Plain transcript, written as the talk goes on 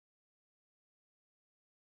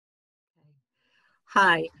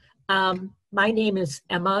Hi, my name is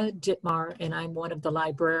Emma Dittmar, and I'm one of the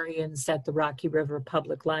librarians at the Rocky River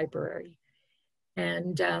Public Library.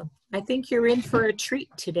 And I think you're in for a treat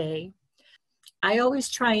today. I always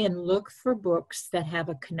try and look for books that have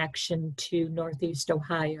a connection to Northeast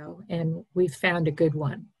Ohio, and we found a good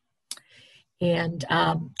one. And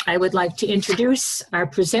I would like to introduce our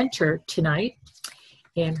presenter tonight,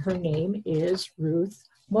 and her name is Ruth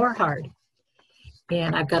Morhard.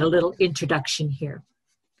 And I've got a little introduction here.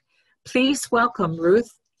 Please welcome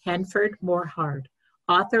Ruth Hanford Morhard,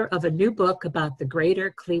 author of a new book about the greater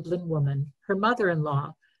Cleveland woman, her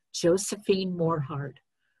mother-in-law, Josephine Morhard,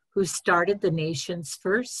 who started the nation's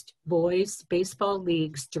first boys' baseball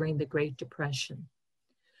leagues during the Great Depression.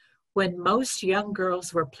 When most young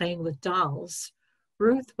girls were playing with dolls,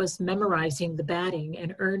 Ruth was memorizing the batting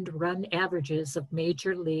and earned run averages of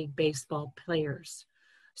Major League Baseball players.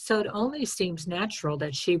 So it only seems natural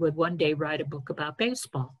that she would one day write a book about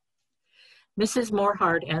baseball. Mrs.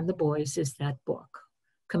 Morhard and the Boys is that book,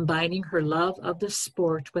 combining her love of the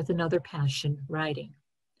sport with another passion, writing.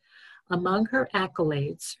 Among her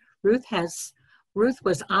accolades, Ruth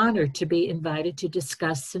was honored to be invited to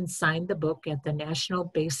discuss and sign the book at the National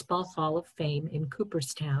Baseball Hall of Fame in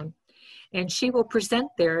Cooperstown, and she will present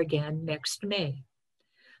there again next May.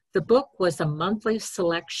 The book was a monthly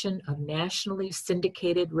selection of nationally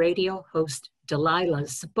syndicated radio host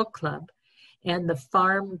Delilah's Book Club and the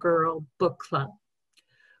Farm Girl Book Club.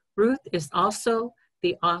 Ruth is also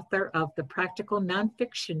the author of the practical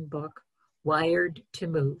nonfiction book, Wired to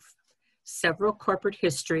Move, several corporate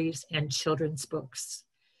histories, and children's books.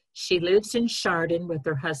 She lives in Chardon with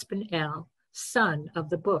her husband, Al, son of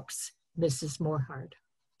the books, Mrs. Morhard.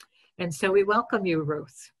 And so we welcome you,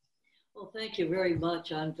 Ruth. Well, thank you very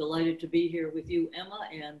much. I'm delighted to be here with you, Emma,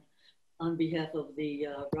 and on behalf of the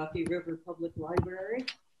Rocky River Public Library.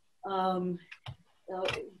 As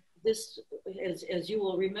you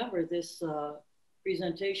will remember, this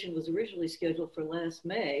presentation was originally scheduled for last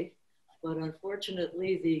May, but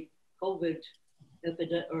unfortunately the COVID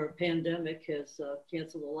pandemic has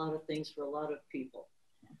canceled a lot of things for a lot of people.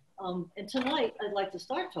 And tonight, I'd like to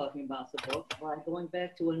start talking about the book by going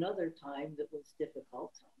back to another time that was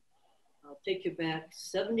difficult. I'll take you back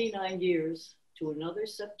 79 years to another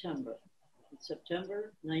September, in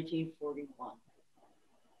September 1941.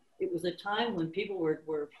 It was a time when people were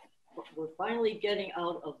finally getting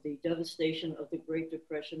out of the devastation of the Great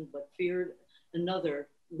Depression, but feared another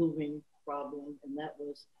looming problem, and that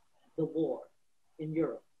was the war in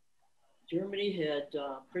Europe. Germany had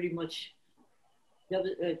pretty much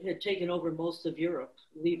had taken over most of Europe,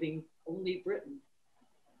 leaving only Britain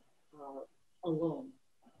alone.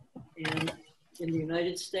 And in the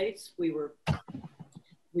United States, we were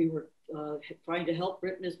trying to help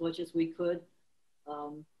Britain as much as we could.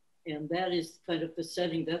 And that is kind of the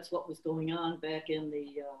setting. That's what was going on back in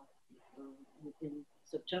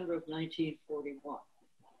September of 1941.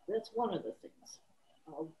 That's one of the things.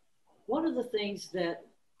 One of the things that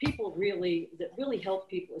really helped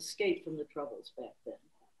people escape from the troubles back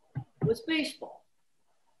then was baseball.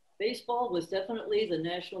 Baseball was definitely the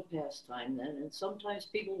national pastime then, and sometimes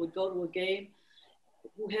people would go to a game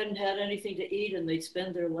who hadn't had anything to eat, and they'd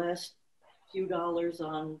spend their last few dollars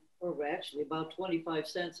on, or actually about 25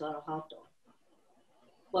 cents on a hot dog.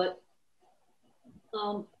 But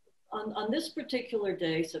on this particular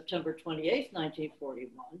day, September 28th,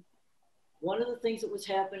 1941, one of the things that was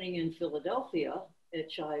happening in Philadelphia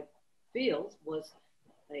at Shibe Field was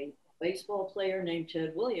a baseball player named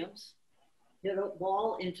Ted Williams hit a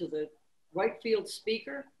ball into the right field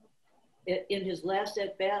speaker in his last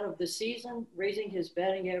at-bat of the season, raising his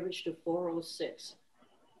batting average to .406.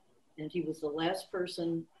 And he was the last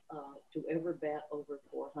person to ever bat over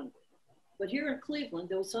 400. But here in Cleveland,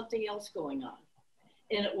 there was something else going on.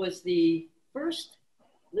 And it was the first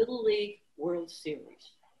Little League World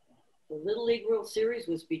Series. The Little League World Series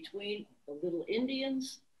was between the Little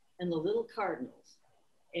Indians and the Little Cardinals.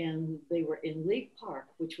 And they were in League Park,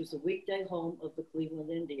 which was the weekday home of the Cleveland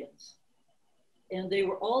Indians. And they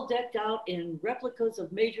were all decked out in replicas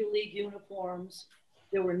of Major League uniforms.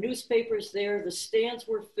 There were newspapers there, the stands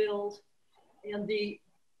were filled, and the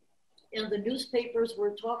newspapers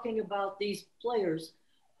were talking about these players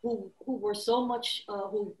who were so much,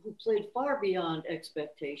 who played far beyond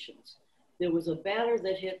expectations. There was a batter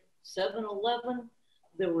that hit 711.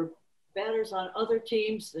 There were batters on other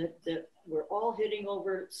teams that were all hitting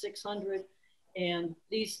over 600. And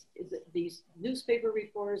these newspaper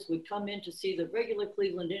reporters would come in to see the regular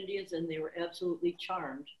Cleveland Indians, and they were absolutely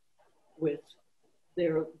charmed with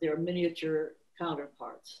their miniature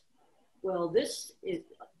counterparts. Well,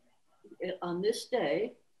 on this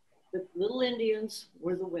day, the little Indians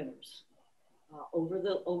were the winners over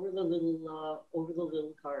the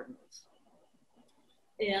little Cardinals.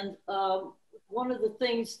 And one of the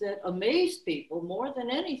things that amazed people more than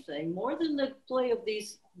anything, more than the play of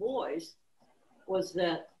these boys, was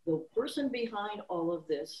that the person behind all of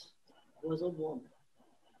this was a woman.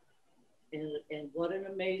 And what an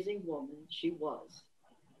amazing woman she was.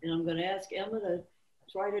 And I'm going to ask Emma to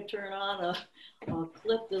try to turn on a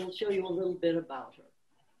clip that'll show you a little bit about her.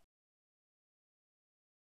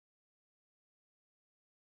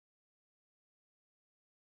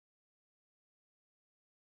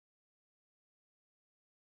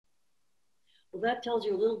 Well, that tells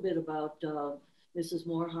you a little bit about Mrs.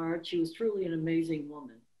 Morhard. She was truly an amazing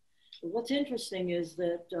woman. But what's interesting is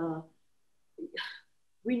that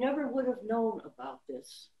we never would have known about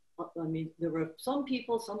this. I mean, there were some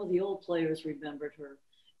people, some of the old players remembered her.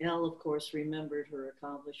 Al, of course, remembered her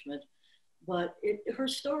accomplishment, but her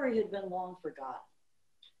story had been long forgotten.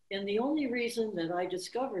 And the only reason that I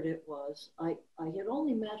discovered it was I had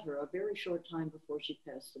only met her a very short time before she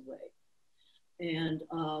passed away. And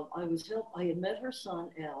I had met her son,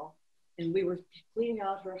 Al, and we were cleaning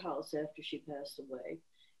out her house after she passed away.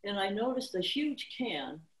 And I noticed a huge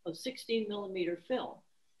can of 16 millimeter film.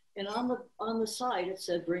 And on the side, it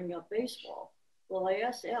said, "Bring Up Baseball." Well, I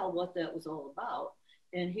asked Al what that was all about.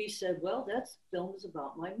 And he said, well, that film is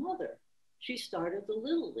about my mother. She started the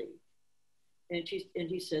Little League. And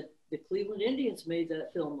he said, the Cleveland Indians made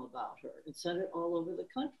that film about her and sent it all over the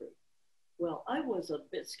country. Well, I was a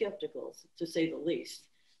bit skeptical, to say the least.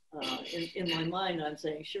 In my mind, I'm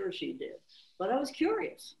saying, sure she did. But I was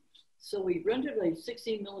curious. So we rented a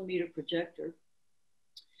 16 millimeter projector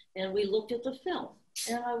and we looked at the film.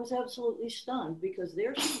 And I was absolutely stunned because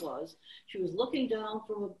there she was. She was looking down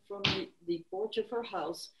from the porch of her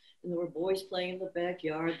house, and there were boys playing in the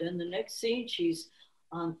backyard. Then the next scene, she's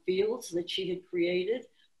on fields that she had created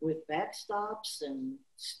with backstops and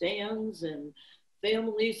stands and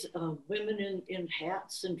families, women in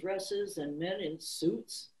hats and dresses and men in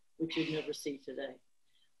suits, which you'd never see today.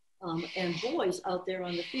 And boys out there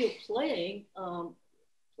on the field playing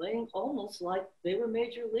almost like they were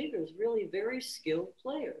major leaguers, really very skilled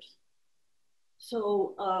players.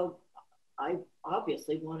 So I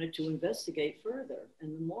obviously wanted to investigate further.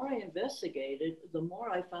 And the more I investigated, the more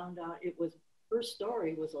I found out her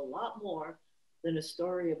story was a lot more than a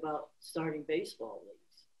story about starting baseball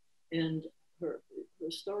leagues. And her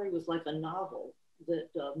story was like a novel that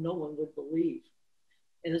no one would believe.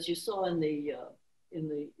 And as you saw in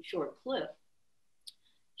the short clip,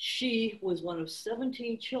 she was one of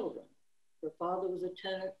 17 children. Her father was a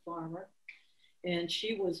tenant farmer, and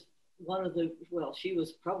she was she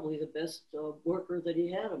was probably the best worker that he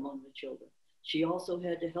had among the children. She also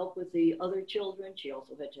had to help with the other children. She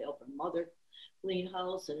also had to help her mother clean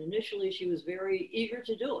house, and initially she was very eager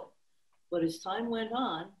to do it. But as time went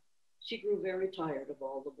on, she grew very tired of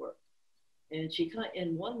all the work. And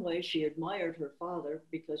in one way, she admired her father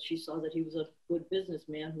because she saw that he was a good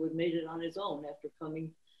businessman who had made it on his own after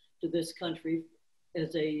coming to this country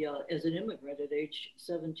as an immigrant at age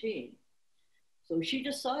 17. So she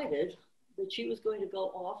decided that she was going to go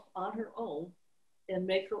off on her own and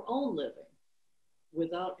make her own living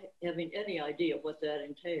without having any idea what that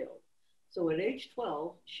entailed. So at age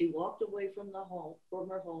 12, she walked away from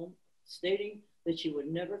her home, stating that she would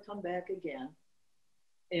never come back again,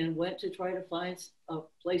 and went to try to find a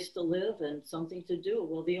place to live and something to do.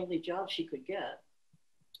 Well, the only job she could get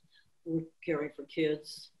were caring for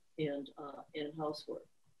kids and housework.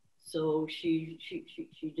 So she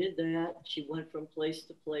did that. She went from place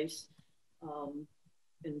to place,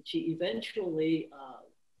 and she eventually,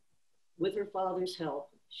 with her father's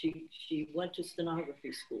help, she went to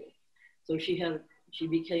stenography school. So she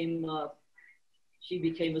became a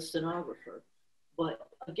stenographer. But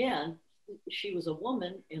again, she was a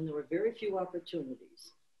woman, and there were very few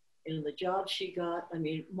opportunities. And the jobs she got, I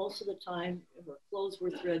mean, most of the time, her clothes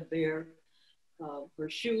were threadbare. Her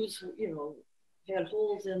shoes, had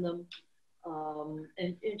holes in them.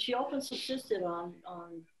 And she often subsisted on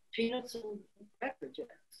peanuts and Cracker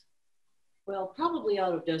Jacks. Well, probably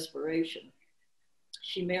out of desperation,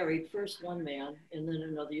 she married first one man and then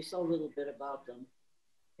another. You saw a little bit about them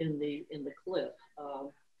in the clip.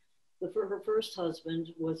 Her first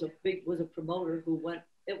husband was a promoter who went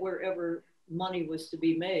wherever money was to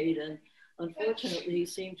be made, and unfortunately, he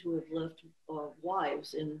seemed to have left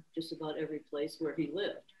wives in just about every place where he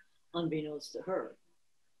lived, unbeknownst to her.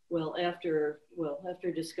 Well, after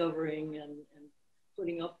discovering and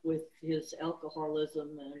putting up with his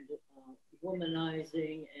alcoholism and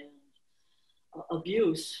womanizing and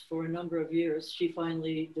abuse for a number of years, she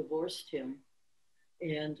finally divorced him.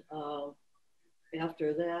 And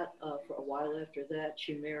after that, for a while after that,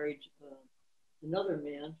 she married another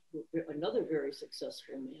man, another very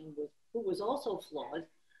successful man who was also flawed,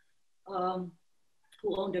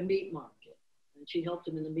 who owned a meat market. And she helped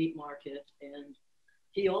him in the meat market. And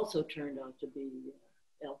he also turned out to be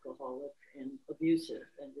alcoholic and abusive.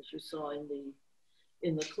 And as you saw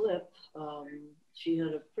in the clip, she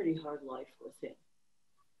had a pretty hard life with him.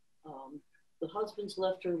 The husband's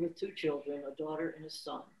left her with 2 children, a daughter and a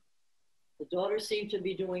son. The daughter seemed to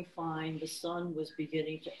be doing fine. The son was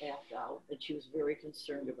beginning to act out, and she was very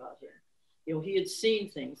concerned about him. You know, he had seen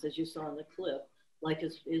things, as you saw in the clip, like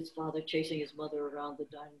his father chasing his mother around the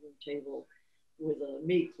dining room table with a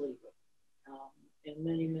meat cleaver, and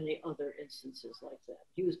many, many other instances like that.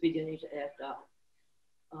 He was beginning to act out.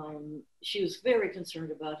 She was very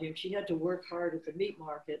concerned about him. She had to work hard at the meat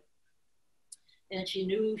market, and she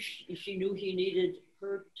knew he needed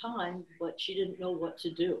her time, but she didn't know what to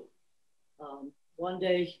do. One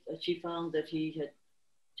day she found that he had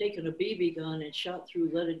taken a BB gun and shot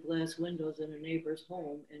through leaded glass windows in a neighbor's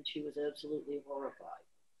home, and she was absolutely horrified.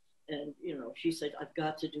 And, you know, she said, I've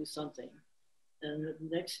got to do something. And the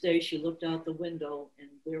next day she looked out the window, and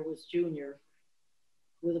there was Junior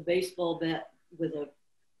with a baseball bat, with a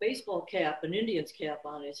baseball cap, an Indian's cap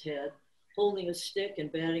on his head, holding a stick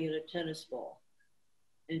and batting at a tennis ball.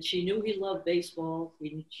 And she knew he loved baseball.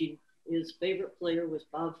 His favorite player was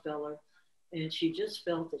Bob Feller, and she just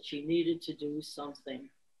felt that she needed to do something.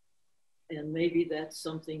 And maybe that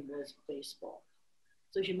something was baseball.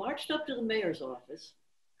 So she marched up to the mayor's office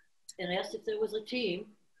and asked if there was a team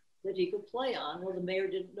that he could play on. Well, the mayor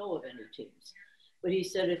didn't know of any teams. But he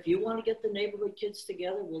said, if you want to get the neighborhood kids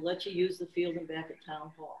together, we'll let you use the field in back at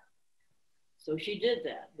Town Hall. So she did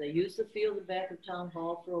that. They used the field in back of Town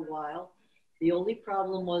Hall for a while. The only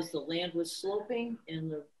problem was the land was sloping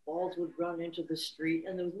and the balls would run into the street,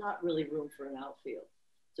 and there was not really room for an outfield.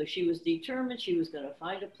 So she was determined she was going to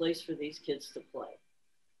find a place for these kids to play.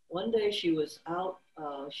 One day she was out,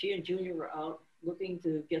 she and Junior were out looking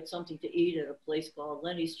to get something to eat at a place called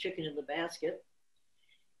Lenny's Chicken in the Basket.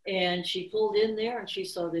 And she pulled in there and she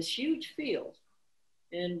saw this huge field.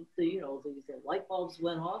 And the light bulbs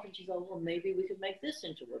went off, and she thought, well, maybe we could make this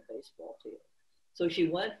into a baseball field. So she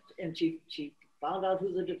went and she found out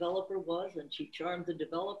who the developer was, and she charmed the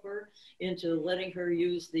developer into letting her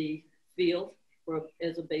use the field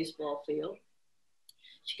as a baseball field.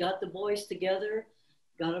 She got the boys together,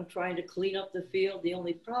 got them trying to clean up the field. The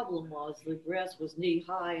only problem was the grass was knee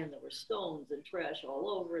high and there were stones and trash all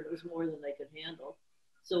over, and it was more than they could handle.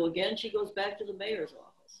 So again, she goes back to the mayor's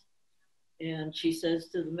office, and she says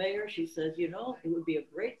to the mayor, she says, you know, it would be a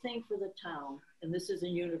great thing for the town, and this is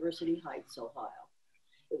in University Heights, Ohio.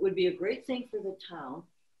 It would be a great thing for the town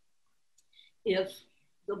if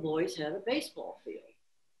the boys had a baseball field.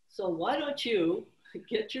 So why don't you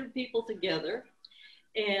get your people together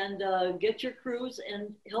and get your crews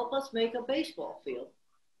and help us make a baseball field?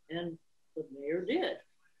 And the mayor did.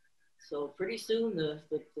 So pretty soon the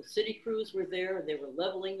city crews were there, and they were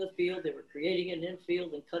leveling the field. They were creating an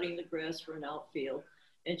infield and cutting the grass for an outfield,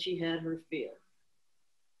 and she had her field.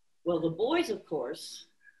 Well, the boys, of course,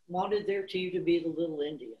 wanted their team to be the Little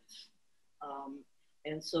Indians.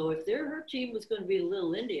 And so if her team was going to be the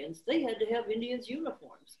Little Indians, they had to have Indians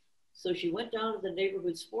uniforms. So she went down to the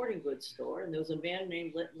neighborhood sporting goods store, and there was a man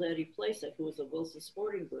named Laddie Plasek, who was a Wilson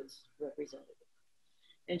Sporting Goods representative.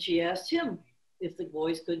 And she asked him if the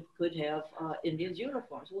boys could have Indians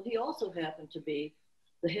uniforms. Well, he also happened to be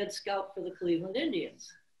the head scout for the Cleveland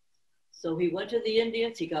Indians. So he went to the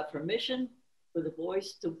Indians, he got permission for the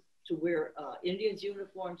boys to wear Indians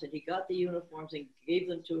uniforms, and he got the uniforms and gave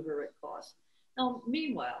them to her at cost. Now,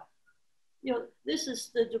 meanwhile, you know, this is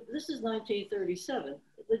 1937.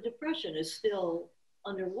 The Depression is still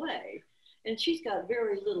underway, and she's got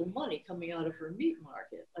very little money coming out of her meat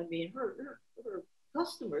market. I mean, her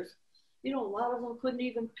customers, you know, a lot of them couldn't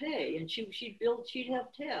even pay, and she'd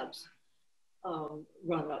have tabs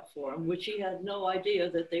run up for them, which she had no idea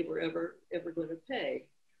that they were ever going to pay.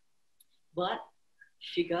 But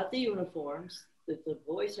she got the uniforms. The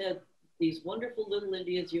boys had these wonderful Little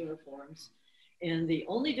Indians uniforms. And the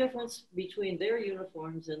only difference between their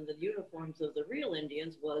uniforms and the uniforms of the real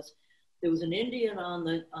Indians was there was an Indian on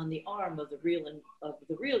the arm of the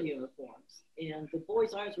real uniforms. And the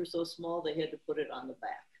boys' arms were so small they had to put it on the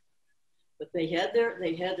back. But they had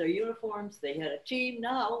their uniforms. They had a team.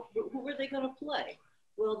 Now, who were they going to play?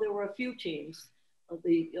 Well, there were a few teams.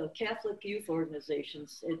 The Catholic youth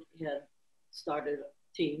organizations had started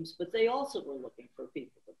teams, but they also were looking for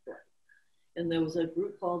people to play. And there was a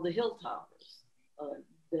group called the Hilltoppers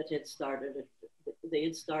that had started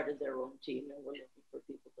their own team and were looking for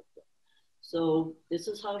So this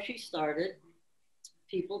is how she started.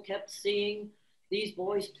 People kept seeing these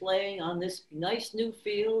boys playing on this nice new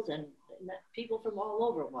field, and people from all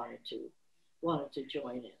over wanted to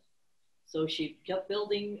join in. So she kept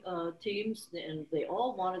building teams, and they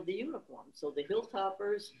all wanted the uniform. So the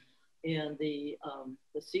Hilltoppers and the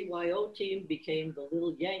CYO team became the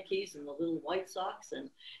Little Yankees and the Little White Sox. And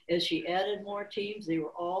as she added more teams, they were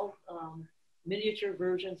all miniature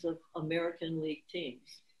versions of American League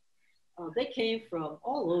teams. They came from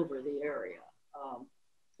all over the area.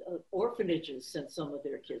 Orphanages sent some of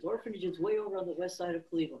their kids. Orphanages way over on the west side of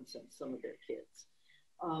Cleveland sent some of their kids.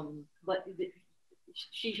 But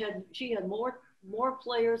she had more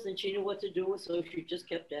players than she knew what to do with, so she just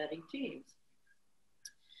kept adding teams.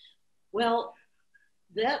 Well,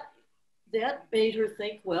 that made her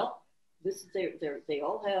think, well, this they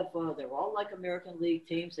all have they're all like American League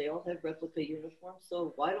teams. They all have replica uniforms.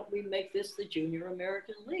 So why don't we make this the Junior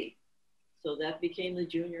American League? So that became the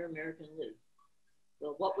Junior American League.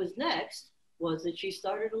 Well, what was next was that she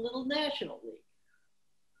started a little national league.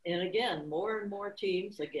 And again, more and more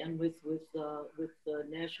teams, again with the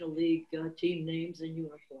National League team names and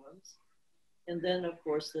uniforms. And then, of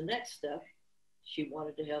course, the next step, she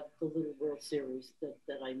wanted to have the Little World Series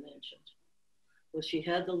that I mentioned. Well, she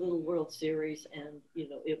had the Little World Series, and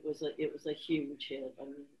it was a huge hit. I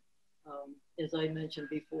mean, as I mentioned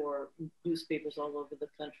before, newspapers all over the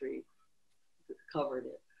country covered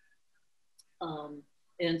it.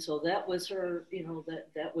 And so that was her,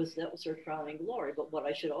 that was her crowning glory. But what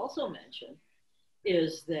I should also mention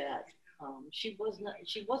is that she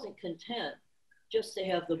wasn't content just to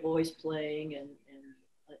have the boys playing,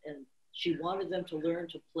 and she wanted them to learn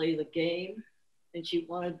to play the game, and she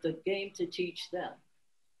wanted the game to teach them.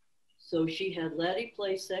 So she had Laddie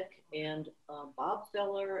Plasek and Bob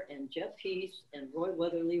Feller and Jeff Heath and Roy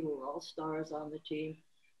Weatherly, who were all stars on the team.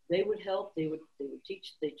 They would help. They would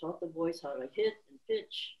teach. They taught the boys how to hit and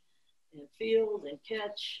pitch and field and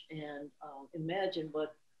catch, and imagine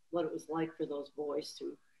what it was like for those boys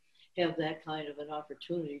to have that kind of an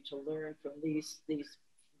opportunity to learn from these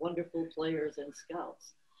wonderful players and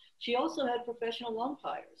scouts. She also had professional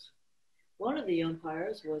umpires. One of the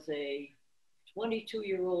umpires was a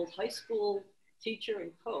 22-year-old high school teacher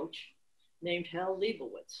and coach named Hal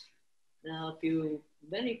Leibowitz. Now,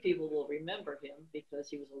 many people will remember him because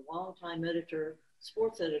he was a longtime editor,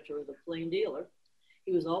 sports editor of the Plain Dealer.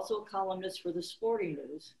 He was also a columnist for the Sporting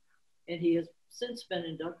News, and he has since been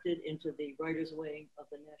inducted into the Writers' Wing of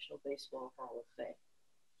the National Baseball Hall of Fame.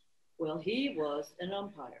 Well, he was an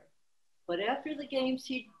umpire, but after the games,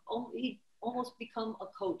 he'd almost become a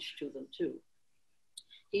coach to them too.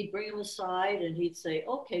 He'd bring them aside and he'd say,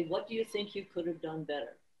 okay, what do you think you could have done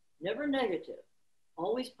better? Never negative,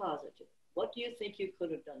 always positive. What do you think you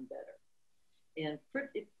could have done better? And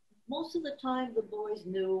most of the time, the boys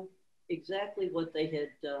knew exactly what they had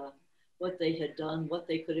done, what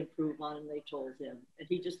they could improve on, and they told him. And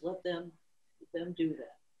he just let them do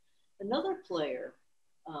that. Another player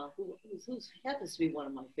who happens to be one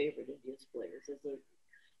of my favorite Indians players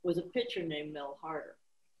was a pitcher named Mel Harder.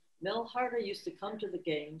 Mel Harder used to come to the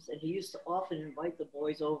games, and he used to often invite the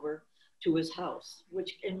boys over to his house,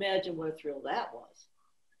 which imagine what a thrill that was.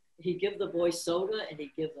 He'd give the boys soda, and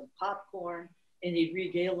he'd give them popcorn, and he'd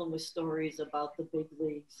regale them with stories about the big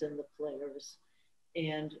leagues and the players.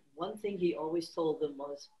 And one thing he always told them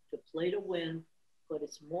was to play to win, but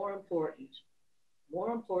it's more important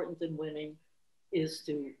than winning is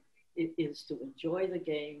to enjoy the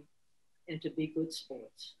game and to be good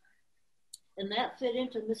sports. And that fit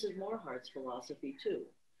into Mrs. Morhard's philosophy too.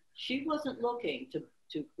 She wasn't looking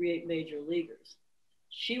to create major leaguers.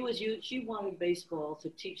 She wanted baseball to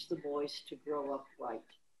teach the boys to grow up right.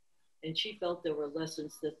 And she felt there were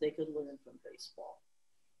lessons that they could learn from baseball.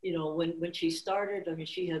 When she started, I mean,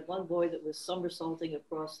 she had one boy that was somersaulting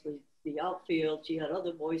across the outfield. She had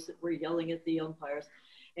other boys that were yelling at the umpires,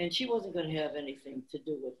 and she wasn't going to have anything to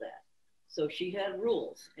do with that. So she had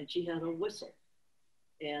rules, and she had a whistle.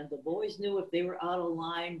 And the boys knew if they were out of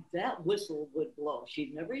line, that whistle would blow.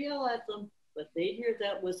 She'd never yell at them, but they'd hear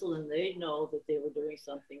that whistle and they'd know that they were doing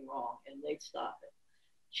something wrong, and they'd stop it.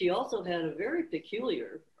 She also had a very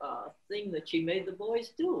peculiar thing that she made the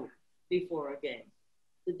boys do before a game.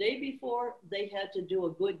 The day before, they had to do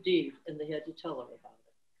a good deed, and they had to tell her about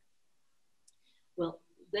it. Well,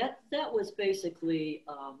 that was basically,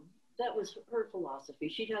 that was her philosophy.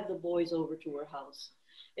 She'd have the boys over to her house,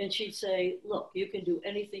 and she'd say, look, you can do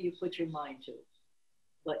anything you put your mind to,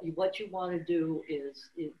 but what you want to do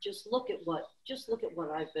is just look at what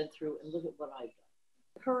I've been through and look at what I've done.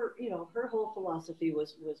 Her whole philosophy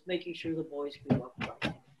was making sure the boys grew up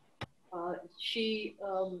right. She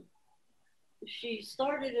she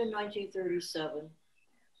started in 1937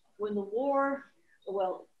 when the war,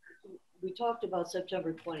 well, we talked about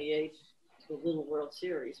September 28th, the Little World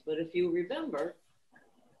Series, but if you remember,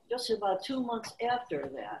 just about 2 months after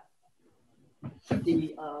that,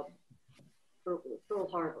 the Pearl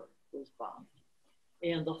Harbor was bombed,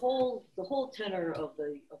 and the whole tenor of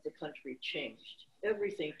the country changed.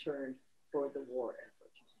 Everything turned toward the war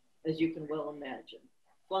effort, as you can well imagine.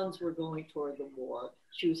 Funds were going toward the war.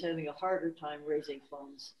 She was having a harder time raising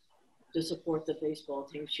funds to support the baseball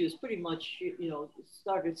team. She was pretty much,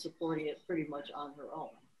 started supporting it pretty much on her own.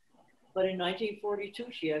 But in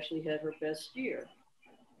 1942, she actually had her best year.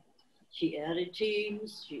 She added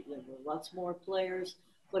teams, there were lots more players,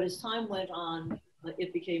 but as time went on,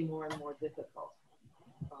 it became more and more difficult.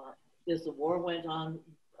 As the war went on,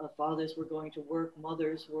 fathers were going to work,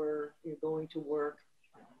 mothers were going to work,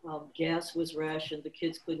 gas was rationed, the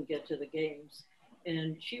kids couldn't get to the games,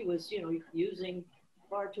 and she was, using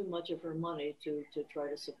far too much of her money to try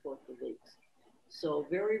to support the leagues. So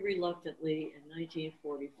very reluctantly, in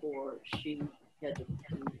 1944, she had to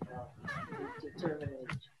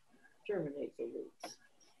terminate the leagues.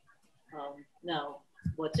 Now,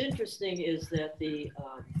 what's interesting is that the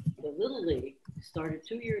Little League started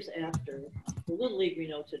 2 years after, the Little League we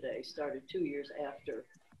know today started 2 years after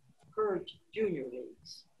her junior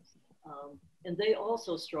leagues. And they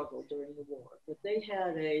also struggled during the war, but they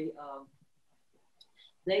had a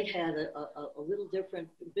little different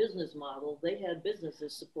business model. They had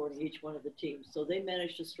businesses supporting each one of the teams. So they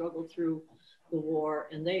managed to struggle through the war,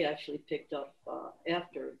 and they actually picked up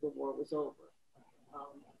after the war was over.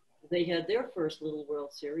 They had their first Little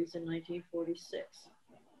World Series in 1946.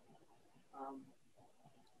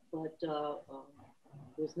 But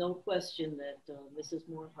there's no question that Mrs.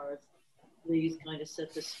 Morhard's leagues kind of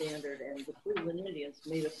set the standard, and the Cleveland Indians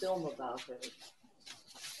made a film about her,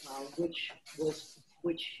 which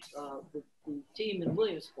the team in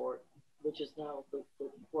Williamsport, which is now the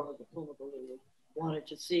form of the Puma League, wanted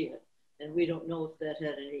to see it. And we don't know if that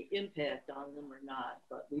had any impact on them or not,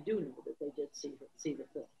 but we do know that they did see the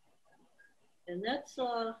film. And that's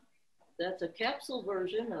a capsule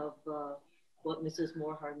version of what Mrs.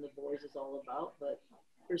 Morhard and the Boys is all about, but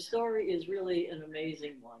her story is really an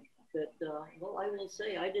amazing one. That, well, I will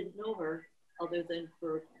say I didn't know her other than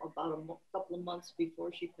for about a couple of months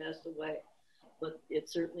before she passed away, but it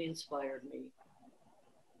certainly inspired me.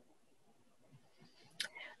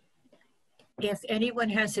 If anyone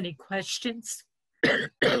has any questions,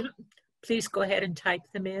 please go ahead and type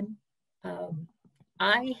them in.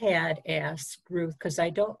 I had asked Ruth, because I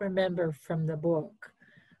don't remember from the book,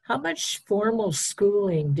 how much formal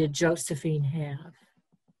schooling did Josephine have?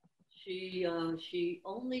 She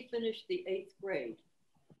only finished the 8th grade.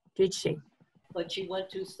 Did she? But she went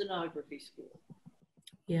to stenography school.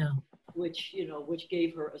 Yeah. Which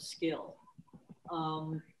gave her a skill.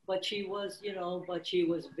 But she was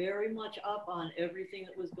very much up on everything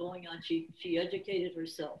that was going on. She educated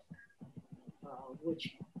herself,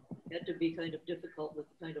 which had to be kind of difficult with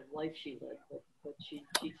the kind of life she led, but she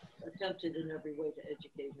attempted in every way to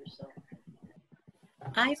educate herself.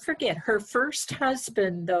 I forget, her first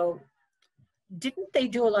husband, though, didn't they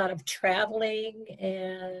do a lot of traveling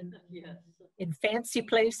and yes. in fancy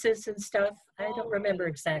places and stuff? I don't remember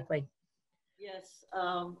exactly. Yes.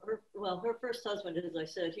 Her first husband, as I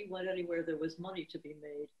said, he went anywhere there was money to be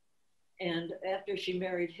made. And after she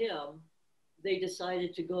married him, they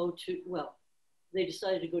decided to go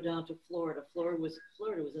down to Florida. Florida was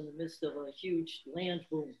in the midst of a huge land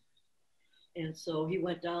boom. And so he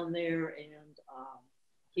went down there, and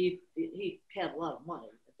he had a lot of money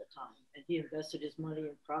at the time, and he invested his money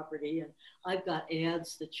in property. And I've got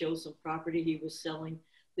ads that show some property he was selling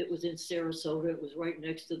that was in Sarasota. It was right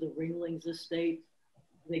next to the Ringlings estate.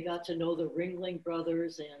 They got to know the Ringling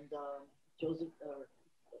brothers, and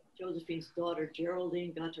Josephine's daughter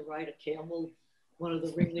Geraldine got to ride a camel, one of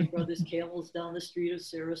the Ringling brothers' camels, down the street of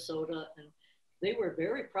Sarasota, and they were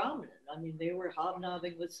very prominent. I mean, they were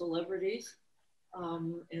hobnobbing with celebrities,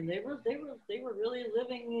 and they were really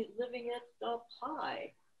living it up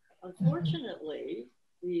high. Unfortunately,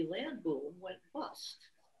 the land boom went bust.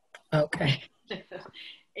 Okay.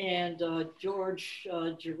 And George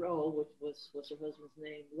Giroux, which was her husband's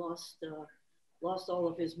name, lost all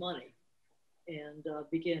of his money and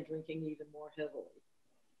began drinking even more heavily.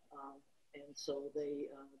 And so they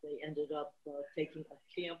ended up taking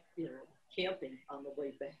camping on the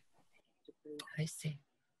way back. I see.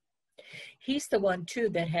 He's the one too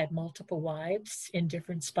that had multiple wives in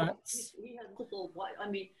different spots. He had multiple wives. I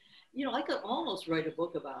mean, I could almost write a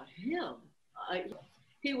book about him.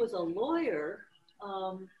 He was a lawyer,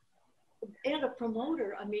 and a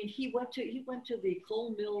promoter. I mean, he went to the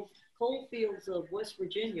coal fields of West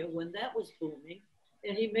Virginia when that was booming,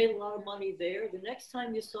 and he made a lot of money there. The next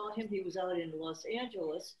time you saw him, he was out in Los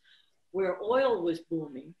Angeles, where oil was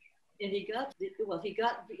booming, and he got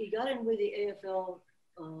in with the AFL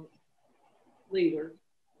leader.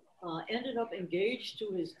 Ended up engaged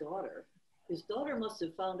to his daughter. His daughter must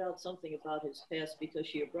have found out something about his past because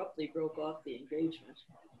she abruptly broke off the engagement.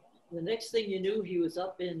 The next thing you knew, he was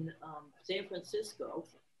up in San Francisco,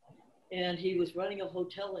 and he was running a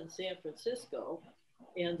hotel in San Francisco.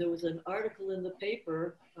 And there was an article in the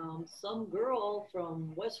paper. Some girl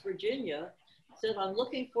from West Virginia said, "I'm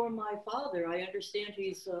looking for my father. I understand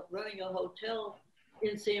he's running a hotel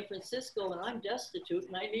in San Francisco, and I'm destitute,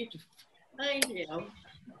 and I need to find him."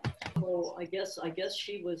 So I guess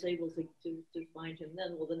she was able to find him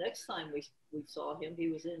then. Well, the next time we saw him, he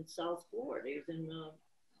was in South Florida. He was in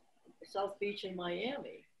South Beach in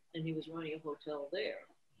Miami, and he was running a hotel there.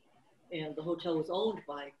 And the hotel was owned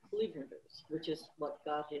by Clevelanders, which is what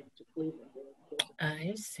got him to Cleveland.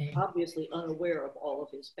 I see. Obviously unaware of all of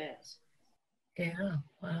his past. Yeah,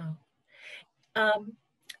 wow.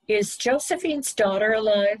 Is Josephine's daughter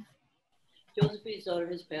alive? Josephine's daughter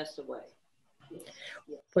has passed away. Yes,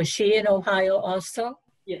 yes. Was she in Ohio also?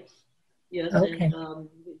 Yes, yes. Okay. And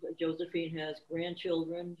Josephine has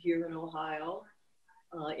grandchildren here in Ohio,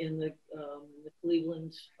 in the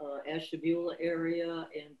Cleveland, Ashtabula area,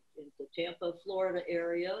 and in the Tampa, Florida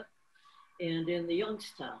area, and in the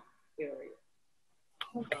Youngstown area.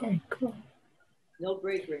 Okay, cool. No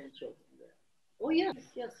great-grandchildren there. Oh, yes,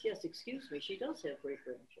 yes, yes, excuse me. She does have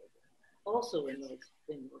great-grandchildren, also in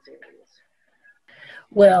those areas.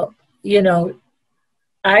 Well, you know,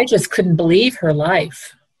 I just couldn't believe her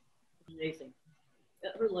life. Amazing.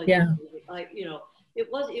 Her life. Yeah. It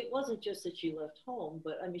wasn't just that she left home,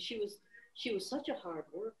 but I mean, she was such a hard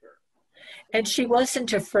worker. And she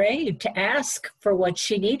wasn't afraid to ask for what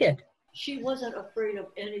she needed. She wasn't afraid of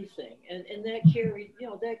anything, and that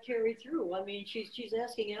carried through. I mean, she's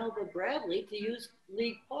asking Albert Bradley to use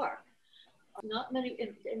League Park. Not many,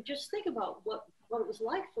 and just think about what it was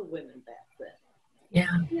like for women back then.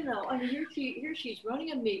 Yeah. You know, I mean, here she's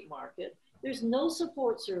running a meat market. There's no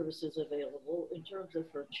support services available in terms of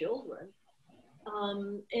her children,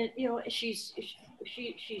 and you know, she's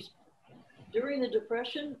during the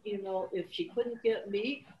Depression. You know, if she couldn't get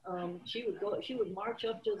meat, she would march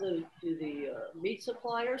up to the meat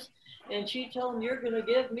suppliers, and she'd tell them, "You're going to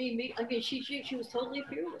give me meat." I mean, she was totally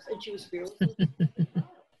fearless, and she was fearless.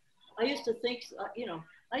 I used to think,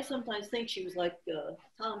 I sometimes think she was like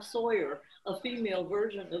Tom Sawyer, a female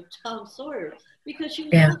version of Tom Sawyer, because she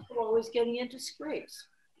was also always getting into scrapes.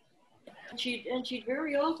 And she'd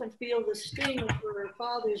very often feel the sting of her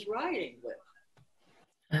father's riding whip.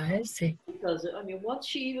 I see. Because, I mean, once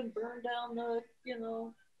she even burned down a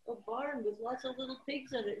barn with lots of little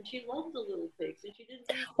pigs in it, and she loved the little pigs, and she didn't.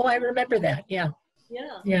 Oh, I remember that. Yeah.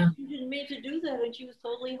 Yeah. Yeah. She didn't mean to do that, and she was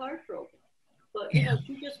totally heartbroken. But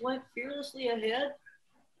she just went fearlessly ahead.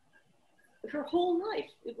 Her whole life,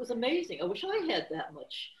 it was amazing. I wish I had that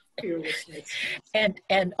much fearlessness.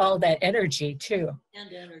 And all that energy too.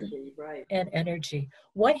 And energy, right. And energy.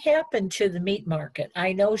 What happened to the meat market?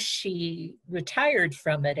 I know she retired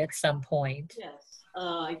from it at some point. Yes,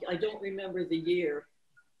 I don't remember the year.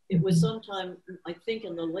 It was sometime, I think,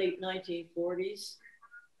 in the late 1940s.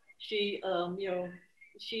 She,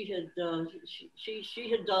 she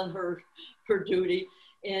had done her duty,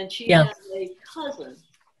 and she had a cousin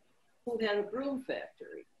who had a broom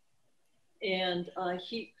factory, and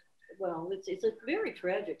it's a very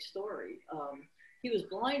tragic story. He was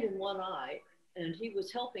blind in one eye, and he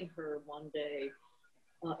was helping her one day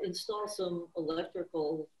install some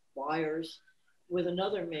electrical wires with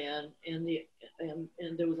another man, and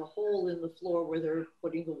there was a hole in the floor where they're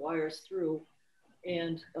putting the wires through,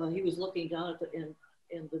 and he was looking down at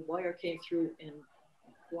and the wire came through and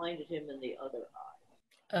blinded him in the other eye.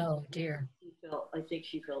 Oh dear. I think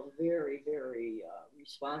she felt very, very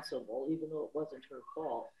responsible, even though it wasn't her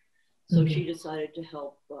fault. So she decided to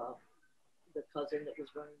help the cousin that was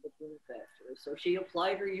running the broom factory. So she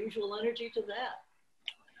applied her usual energy to that.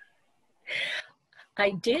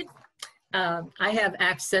 I did. I have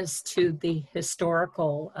access to the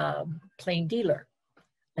historical Plain Dealer,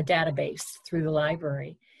 a database through the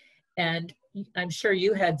library. And I'm sure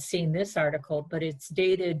you had seen this article, but it's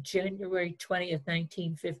dated January 20th,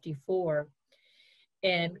 1954.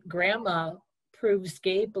 And Grandma proves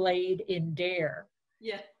gay blade in dare.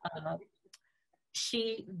 Yeah.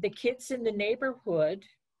 The kids in the neighborhood,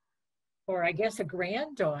 or I guess a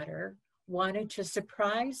granddaughter, wanted to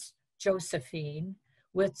surprise Josephine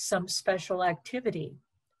with some special activity.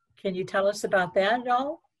 Can you tell us about that at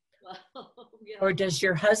all? Well, yeah. Or does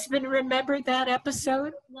your husband remember that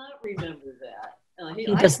episode? He does not remember that. He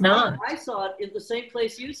does not. I saw it in the same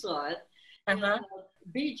place you saw it.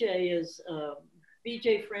 BJ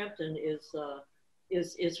Frampton is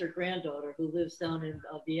her granddaughter who lives down in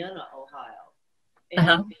Vienna, Ohio.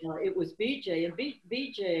 And it was BJ, and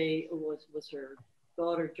BJ was her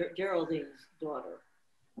daughter, Geraldine's daughter,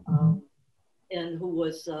 and who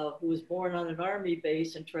was born on an army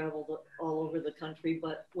base and traveled all over the country.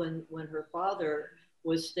 But when her father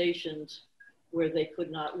was stationed where they could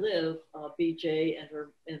not live, BJ and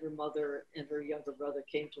her mother and her younger brother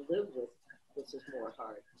came to live with Mrs.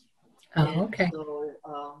 Morhard. Oh, okay. So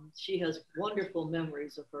she has wonderful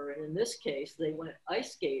memories of her. And in this case, they went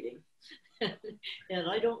ice skating. And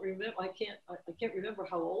I don't remember, I can't remember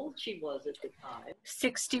how old she was at the time.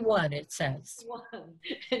 61, it says.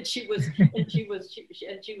 And she was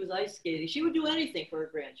ice skating. She would do anything for her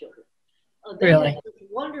grandchildren. They Really? have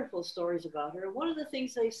wonderful stories about her. And one of the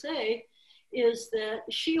things they say is that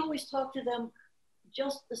she always talked to them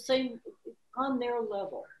just the same, on their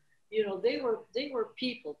level. You know, they were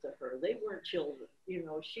people to her. They weren't children. You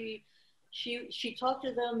know, she talked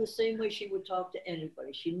to them the same way she would talk to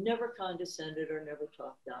anybody. She never condescended or never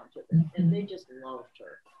talked down to them. And they just loved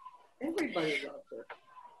her. Everybody loved her.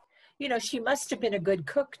 You know, she must have been a good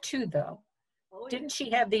cook too, though. Oh, yeah. Didn't she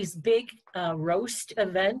have these big roast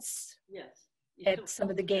events? Yes. At some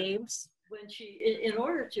of the games? When in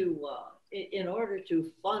order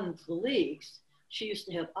to fund the leagues, she used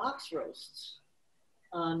to have ox roasts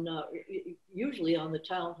usually on the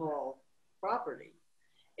town hall property.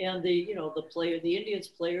 And the Indians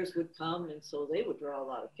players would come, and so they would draw a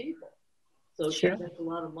lot of people. So she spent a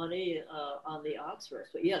lot of money on the ox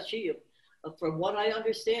roast. But yes, she, from what I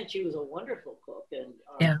understand, she was a wonderful cook. And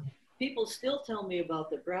people still tell me about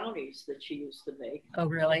the brownies that she used to make. Oh,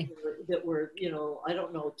 really? That were, I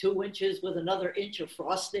don't know, 2 inches with another inch of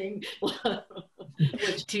frosting.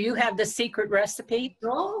 Do you have the secret recipe?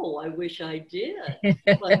 No, I wish I did.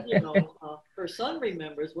 But, her son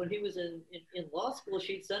remembers when he was in law school,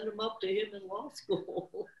 she'd send him up to him in law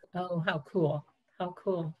school. Oh, how cool. How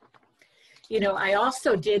cool. You know, I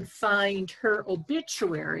also did find her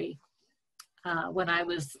obituary when I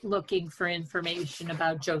was looking for information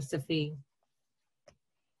about Josephine.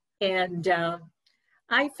 And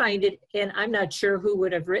I find it, and I'm not sure who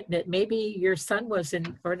would have written it. Maybe your son was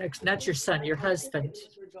in, or not your son, your husband. It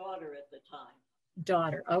was her daughter at the time.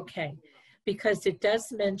 Daughter, okay. Because it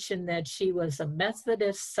does mention that she was a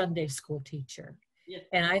Methodist Sunday school teacher. Yeah.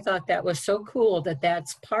 And I thought that was so cool that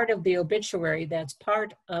that's part of the obituary, that's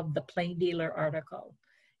part of the Plain Dealer article.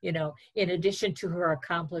 You know, in addition to her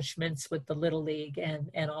accomplishments with the Little League and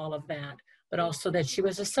all of that, but also that she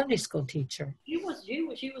was a Sunday school teacher. She was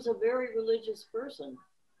a very religious person.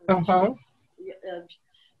 For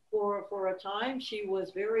a time, she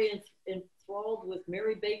was very enthralled with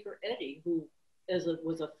Mary Baker Eddy, who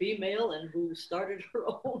was a female and who started her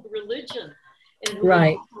own religion, and who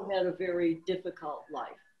also had a very difficult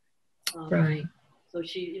life. So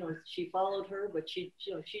she followed her, but she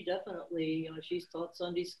definitely, she's taught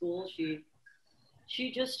Sunday school. She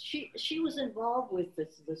was involved with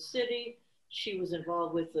the city. She was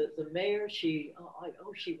involved with the mayor. She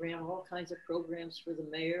ran all kinds of programs for the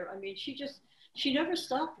mayor. I mean, she never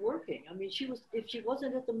stopped working. I mean, if she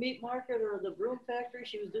wasn't at the meat market or the broom factory,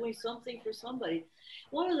 she was doing something for somebody.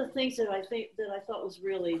 One of the things that I thought was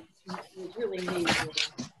really neat was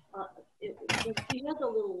when she had the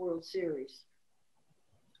Little World Series.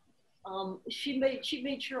 She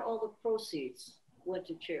made sure all the proceeds went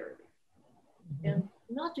to charity, and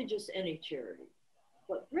not to just any charity,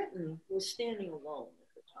 but Britain was standing alone at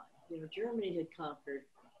the time. You know, Germany had conquered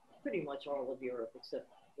pretty much all of Europe except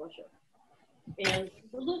Russia, and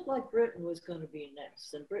it looked like Britain was going to be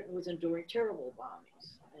next. And Britain was enduring terrible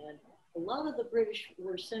bombings, and a lot of the British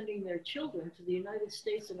were sending their children to the United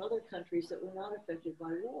States and other countries that were not affected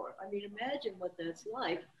by war. I mean, imagine what that's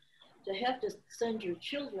like, to have to send your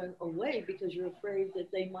children away because you're afraid that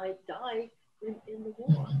they might die in the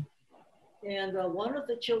war. And one of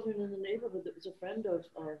the children in the neighborhood that was a friend of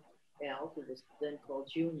Al, who was then called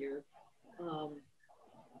Junior,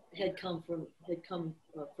 had come from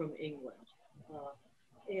England.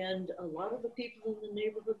 And a lot of the people in the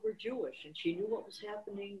neighborhood were Jewish, and she knew what was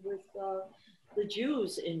happening with the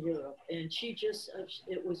Jews in Europe. And she just,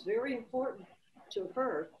 it was very important to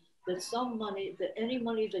her that any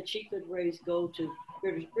money that she could raise go to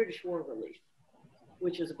British War Relief,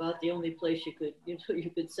 which was about the only place you could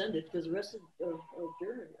send it, because the rest of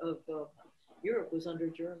Europe was under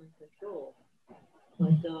German control.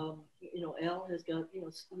 But you know, Al has got, you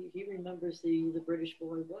know, he remembers the British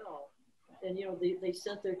boy well, and you know, they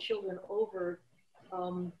sent their children over,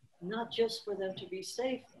 not just for them to be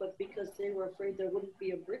safe, but because they were afraid there wouldn't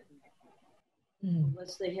be a Britain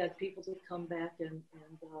unless they had people to come back and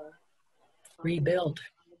rebuild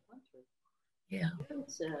the country. Yeah. Very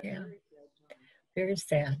sad. Yeah. Very sad time. Very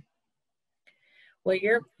sad. Well,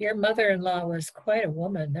 your mother-in-law was quite a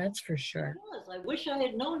woman, that's for sure. It was. I wish I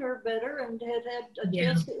had known her better and had a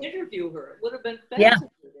chance to interview her. It would have been Yeah.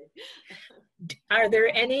 fascinating. Are there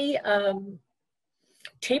any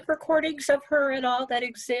tape recordings of her at all that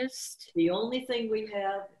exist? The only thing we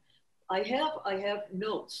have, I have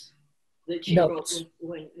notes that she wrote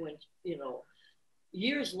when you know,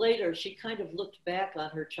 years later she kind of looked back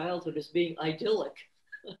on her childhood as being idyllic.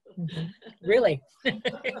 Really?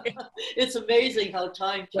 It's amazing how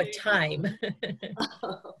time changes. What time?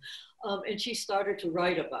 And she started to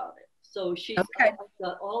write about it. So she's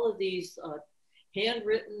got all of these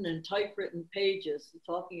handwritten and typewritten pages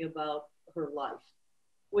talking about her life,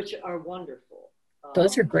 which are wonderful.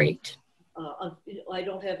 Those are great. I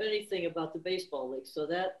don't have anything about the baseball league, so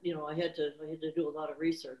that, you know, I had to do a lot of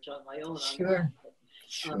research on my own. Sure.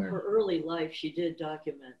 Her early life, she did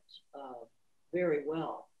document very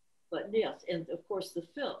well. But yes, and of course the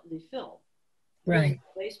film, right?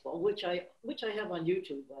 Baseball, which I have on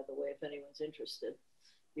YouTube, by the way, if anyone's interested.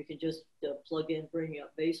 You can just plug in "Bringing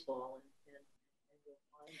Up Baseball" and you'll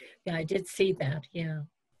find it. Yeah, I did see that. Yeah.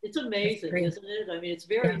 It's amazing, isn't it? I mean, it's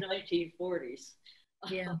very 1940s.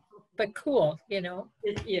 Yeah, but cool, you know.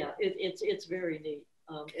 It's very neat.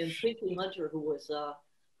 And Pinky Hunter, who was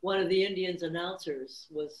one of the Indians announcers,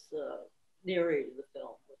 was narrating the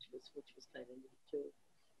film, which was kind of neat too.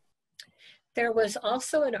 There was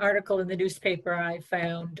also an article in the newspaper I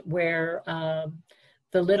found where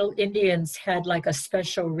the Little Indians had like a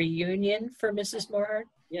special reunion for Mrs. Morhard.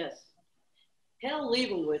 Yes. Hal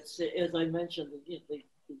Leibowitz, as I mentioned,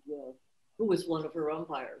 who was one of her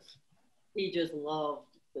umpires, he just loved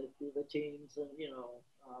the teams, and you know,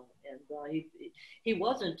 he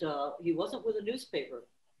wasn't with a newspaper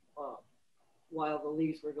while the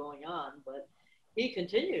leagues were going on, but he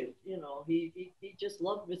continued. You know, he just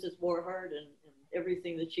loved Mrs. Morhard and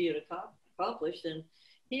everything that she had accomplished, and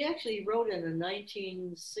he actually wrote in a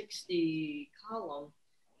 1960 column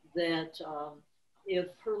that if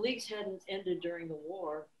her leagues hadn't ended during the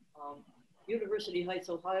war, University Heights,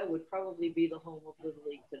 Ohio would probably be the home of Little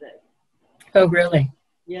League today. Oh, really?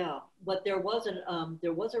 Yeah, but there was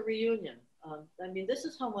a reunion. I mean, this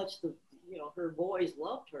is how much her boys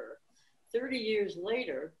loved her. 30 years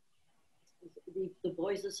later, the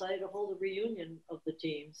boys decided to hold a reunion of the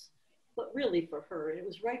teams, but really for her. And it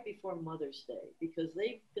was right before Mother's Day because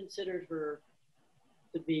they considered her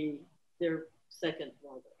to be their second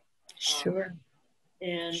mother. Sure.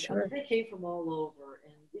 They came from all over,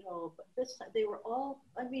 and you know, but this time they were all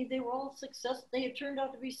successful. They had turned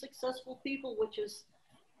out to be successful people, which is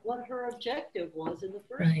what her objective was in the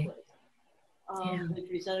first place. They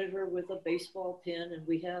presented her with a baseball pin, and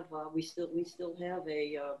we still have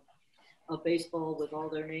a baseball with all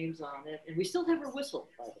their names on it, and we still have her whistle,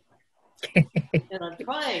 by the way. And I'm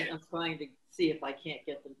trying to see if I can't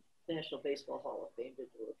get the National Baseball Hall of Fame to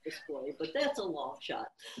do a display, but that's a long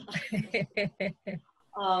shot.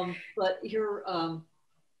 But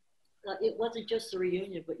it wasn't just a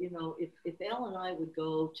reunion, but you know, if Al and I would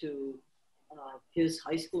go to his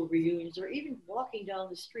high school reunions, or even walking down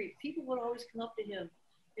the street, people would always come up to him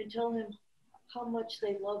and tell him how much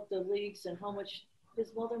they loved the leagues and how much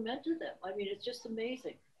his mother meant to them. I mean, it's just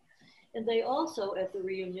amazing. And they also, at the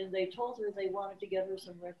reunion, they told her they wanted to get her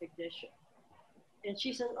some recognition. And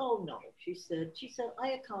she said, "Oh no," she said, "I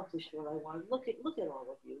accomplished what I wanted. Look at all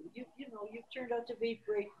of you. You know, you've turned out to be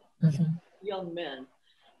great young men."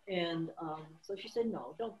 And so she said,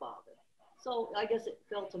 "No, don't bother." So I guess it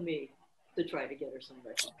fell to me to try to get her some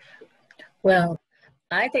recognition. Well,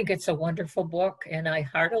 I think it's a wonderful book, and I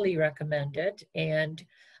heartily recommend it. And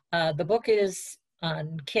the book is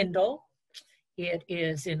on Kindle. It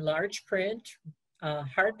is in large print,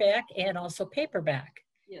 hardback, and also paperback.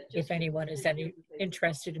 Yeah, if anyone is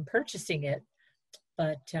interested in purchasing it.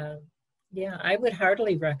 But yeah, I would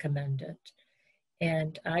heartily recommend it.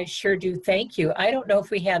 And I sure do thank you. I don't know if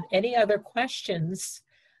we have any other questions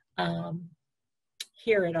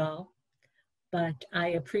here at all, but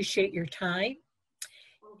I appreciate your time.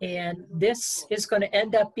 And this is going to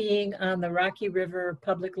end up being on the Rocky River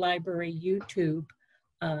Public Library YouTube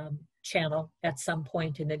channel at some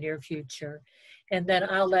point in the near future. And then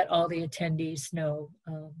I'll let all the attendees know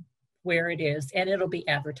where it is, and it'll be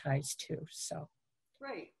advertised too. So,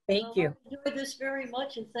 great. Thank you. I enjoyed this very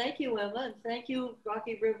much, and thank you, Emma, and thank you,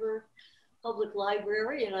 Rocky River Public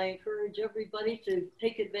Library, and I encourage everybody to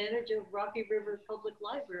take advantage of Rocky River Public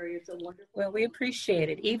Library. It's a wonderful. Well, we appreciate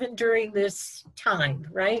it, even during this time,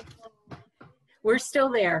 right? We're still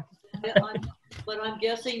there. But I'm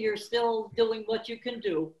guessing you're still doing what you can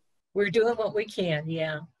do. We're doing what we can,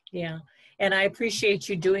 yeah, yeah. And I appreciate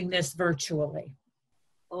you doing this virtually.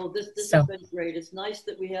 Oh, this has been great. It's nice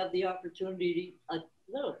that we have the opportunity,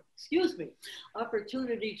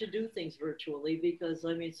 opportunity to do things virtually, because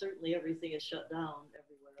I mean, certainly everything is shut down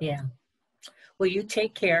everywhere. Yeah. Well, you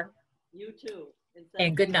take care. You too.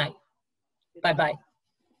 And good night. Bye-bye.